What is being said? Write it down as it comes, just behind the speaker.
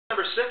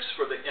Number 6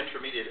 for the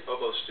intermediate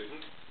oboe student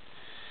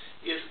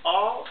is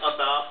all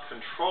about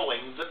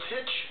controlling the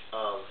pitch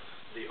of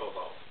the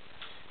oboe.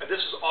 And this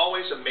is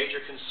always a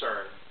major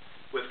concern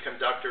with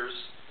conductors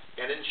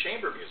and in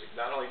chamber music,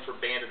 not only for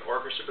band and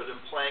orchestra, but in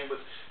playing with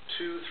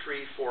 2,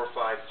 3, 4,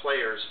 5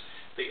 players.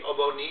 The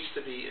oboe needs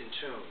to be in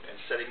tune, and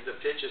setting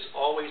the pitch is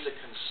always a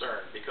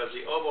concern because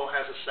the oboe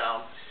has a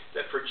sound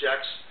that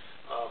projects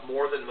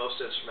more than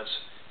most instruments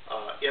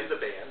in the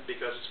band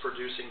because it's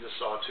producing the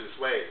sawtooth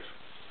wave.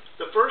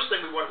 The first thing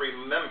we want to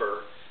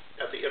remember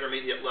at the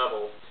intermediate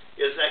level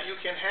is that you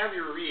can have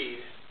your reed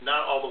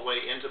not all the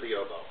way into the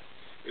oboe.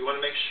 We want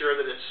to make sure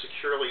that it's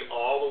securely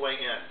all the way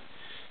in.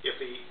 If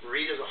the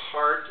reed is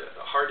hard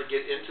to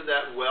get into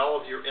that well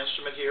of your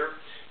instrument here,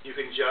 you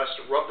can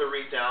just rub the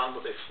reed down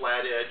with a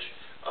flat edge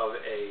of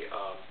a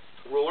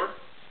ruler.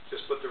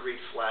 Just put the reed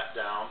flat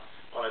down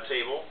on a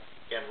table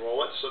and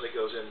roll it so that it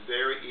goes in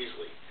very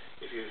easily.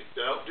 If you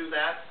don't do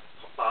that,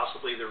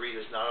 possibly the reed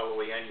is not all the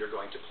way in, you're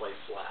going to play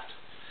flat.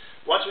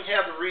 Once we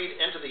have the reed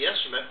into the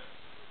instrument,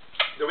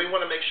 then we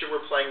want to make sure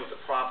we're playing with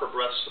the proper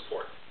breath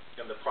support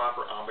and the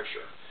proper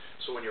embouchure.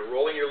 So when you're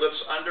rolling your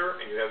lips under,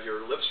 and you have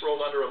your lips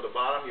rolled under on the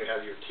bottom, you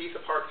have your teeth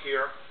apart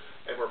here,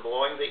 and we're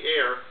blowing the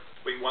air,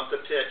 we want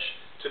the pitch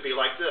to be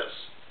like this.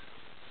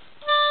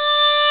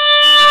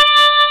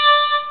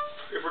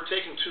 If we're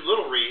taking too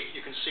little reed, you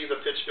can see the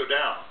pitch go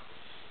down.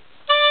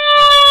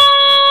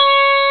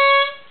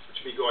 It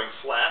should be going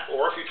flat,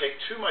 or if you take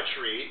too much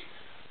reed,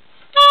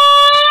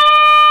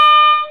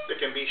 it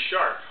can be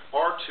sharp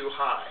or too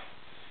high.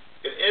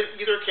 In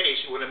either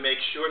case, you want to make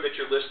sure that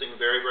you're listening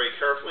very, very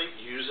carefully.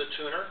 Use a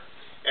tuner.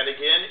 And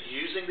again,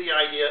 using the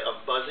idea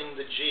of buzzing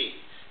the G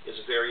is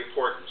very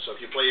important. So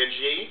if you play a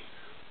G,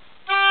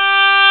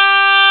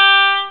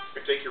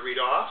 you take your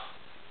reed off.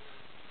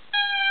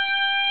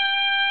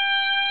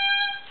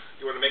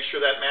 You want to make sure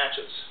that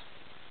matches.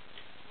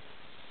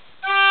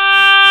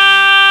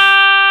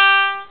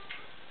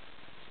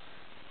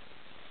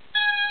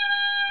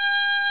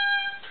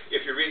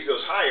 If your reed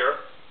goes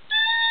higher,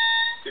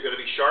 you're going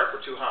to be sharp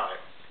or too high.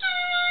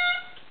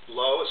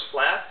 Low is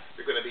flat,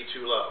 you're going to be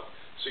too low.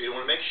 So you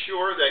want to make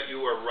sure that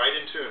you are right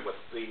in tune with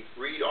the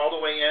reed all the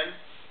way in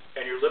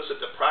and your lips at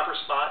the proper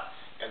spot,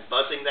 and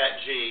buzzing that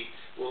G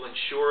will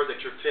ensure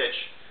that your pitch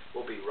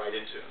will be right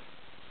in tune.